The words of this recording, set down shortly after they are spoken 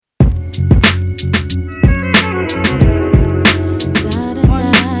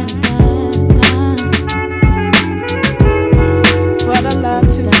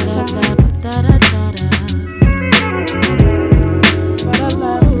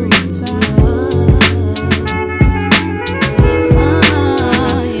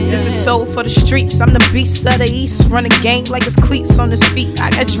soul for the streets. I'm the beast of the east, run a game like it's cleats on his feet.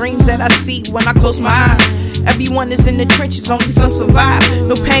 I got dreams that I see when I close my eyes. Everyone is in the trenches, only some survive.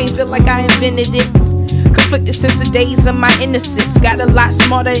 No pain, feel like I invented it. Conflicted since the days of my innocence. Got a lot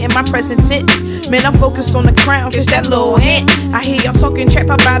smarter in my present tense. Man, I'm focused on the crown, just that little hint. I hear y'all talking trap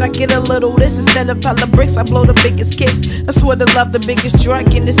about I get a little this. Instead of hella bricks, I blow the biggest kiss. I swear to love the biggest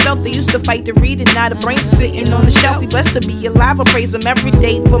drug in itself. They used to fight to read it, now the brains are sitting on the shelf. He blessed to be alive, I praise him every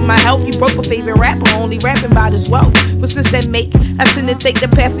day for my health. He broke a favorite rapper, only rapping about his wealth. But since that make, I tend to take the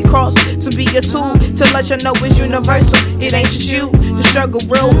path we cross. To be a tool, to let you know it's universal. It ain't just you, the struggle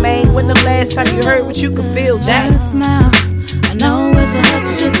real, man. When the last time you heard what you could feel that? Smile. I know it's a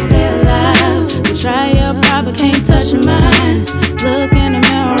hustle just to stay alive. You try your probably can't touch your mind. Look in the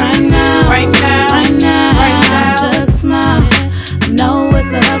mirror right now. Right now. Right now. Right now. Just smile. I know it's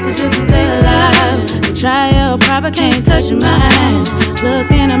a hustle just to stay alive. You try your probably can't touch your mind.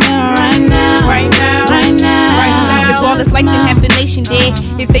 Look in the mirror right now. Right now. Right now. Right now. If all this life can have the nation dead.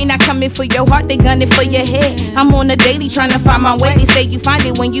 If they not coming for your heart, they gunning for your head. I'm on a daily trying to find my way. They say you find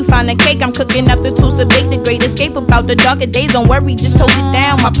it when you find a cake. I'm cooking up the tools to bake the great escape. About the darker days, don't worry, just hold it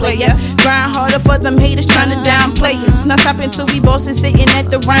down, my player. Grind harder for them haters trying to downplay us. Not stopping till we bosses sitting at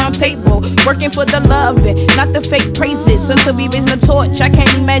the round table. Working for the love and not the fake praises. Until we raise the torch, I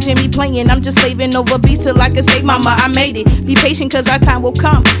can't imagine me playing. I'm just slaving over beats till I can say, mama, I made it. Be patient cause our time will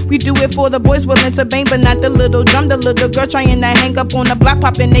come. We do it for the boys willing to bang, but not the little drum. The little girl trying to hang up on the block,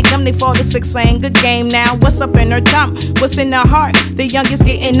 popping they gum, they fall to 6 saying good game now. What's up in her tongue? What's in her heart? The youngest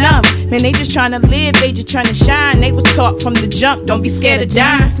getting numb. Man, they just trying to live, they just trying to shine. They was taught from the jump, don't be scared to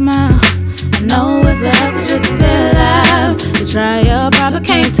die. Smile. I know it's a hustle just to stay alive. You try your probably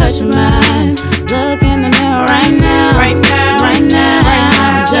can't touch your mind. Look in the mirror right now. Right now. Right now.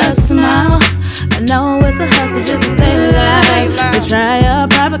 Right now. Just smile. I know it's a hustle just to stay alive. You try your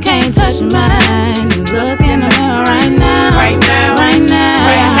probably can't touch your mind. Look in the mirror right now. Right now. Right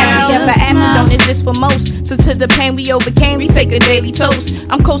now. Happy ever after don't exist for most. So to the pain we overcame, we take a daily toast.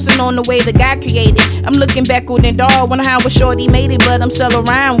 I'm coasting on the way that God created. I'm looking back on it all, wonder how a shorty made it, but I'm still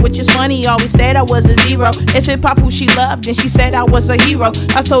around, which is funny. Always said I was a zero. It's hip hop who she loved, and she said I was a hero.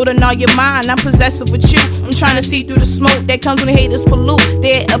 I told her, no, you're mine. I'm possessive with you. I'm trying to see through the smoke that comes when the haters pollute.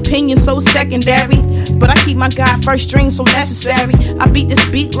 Their opinion so secondary, but I keep my God first string so necessary. I beat this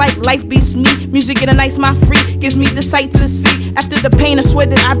beat like life beats me. Music get a nice my free, gives me the sight to see. After the pain, I swear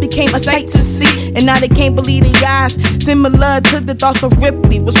that I became a sight to see. And now they can't believe the eyes, similar to the thoughts of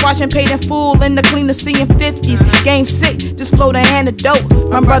Ripley. Was watching Paid in Full in the cleaner seeing 50s. Game sick, just flow the antidote.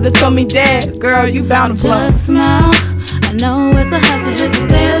 My brother told me, Dad, girl, you bound to blow. Just smile. I know it's a hustle just to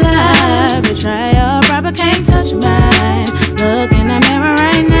stay alive. You try your probably can't